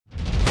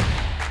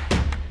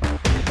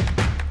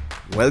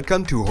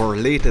Welcome to our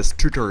latest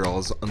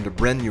tutorials on the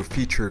brand new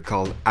feature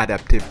called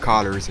Adaptive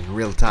Colors in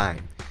real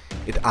time.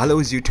 It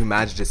allows you to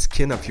match the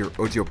skin of your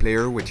audio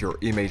player with your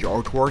image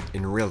artwork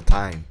in real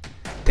time,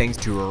 thanks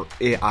to our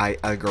AI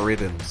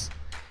algorithms.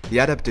 The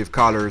Adaptive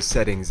Colors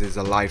settings is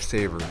a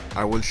lifesaver.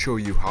 I will show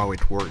you how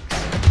it works.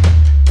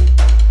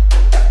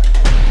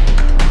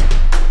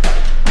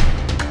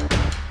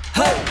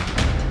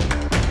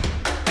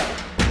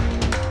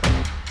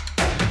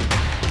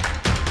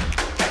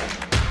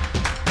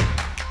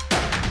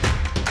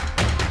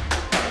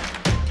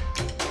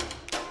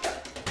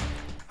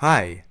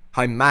 Hi,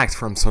 I'm Max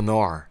from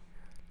Sonar.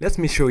 Let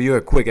me show you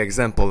a quick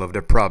example of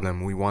the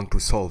problem we want to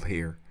solve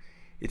here.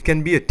 It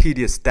can be a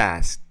tedious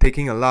task,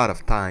 taking a lot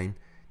of time,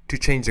 to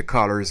change the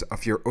colors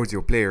of your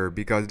audio player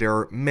because there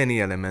are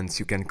many elements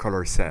you can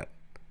color set.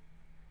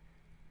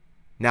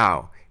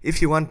 Now,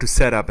 if you want to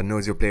set up an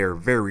audio player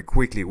very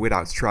quickly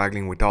without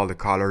struggling with all the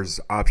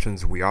colors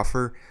options we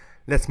offer,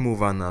 let's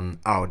move on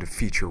how the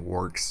feature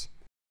works.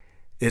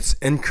 It's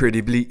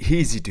incredibly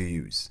easy to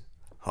use.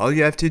 All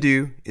you have to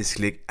do is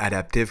click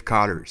Adaptive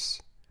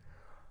Colors.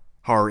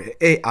 Our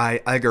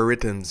AI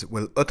algorithms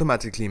will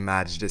automatically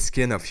match the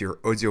skin of your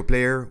audio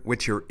player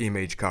with your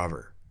image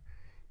cover.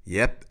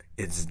 Yep,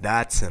 it's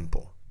that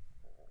simple.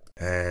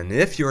 And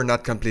if you're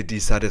not completely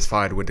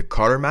satisfied with the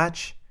color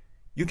match,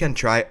 you can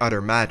try other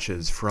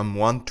matches from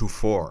 1 to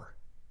 4.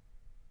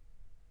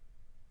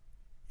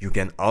 You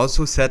can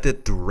also set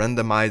it to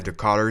randomize the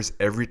colors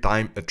every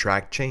time a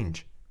track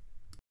changes.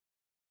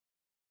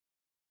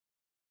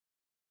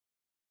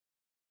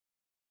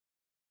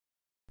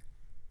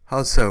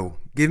 Also,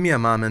 give me a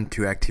moment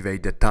to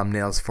activate the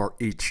thumbnails for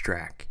each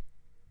track.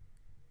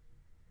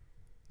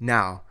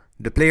 Now,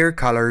 the player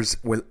colors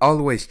will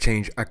always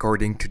change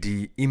according to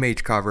the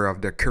image cover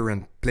of the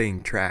current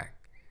playing track.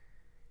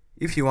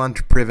 If you want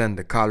to prevent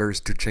the colors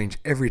to change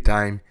every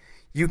time,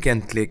 you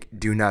can click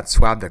Do Not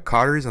Swap the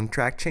Colors on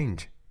Track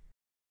Change.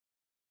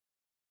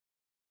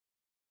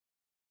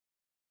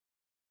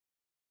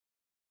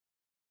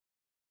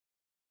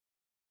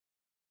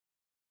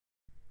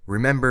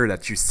 Remember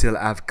that you still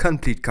have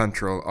complete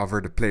control over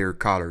the player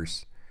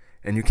colors,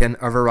 and you can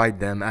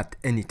override them at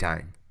any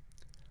time.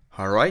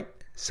 Alright,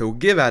 so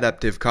give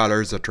Adaptive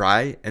Colors a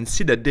try and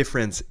see the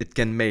difference it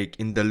can make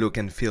in the look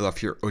and feel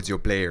of your audio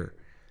player.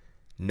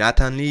 Not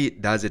only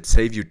does it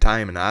save you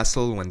time and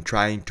hassle when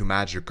trying to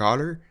match the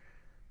color,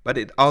 but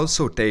it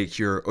also takes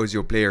your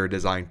audio player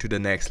design to the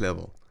next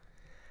level.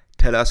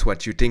 Tell us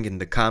what you think in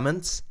the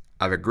comments.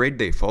 Have a great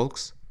day,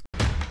 folks.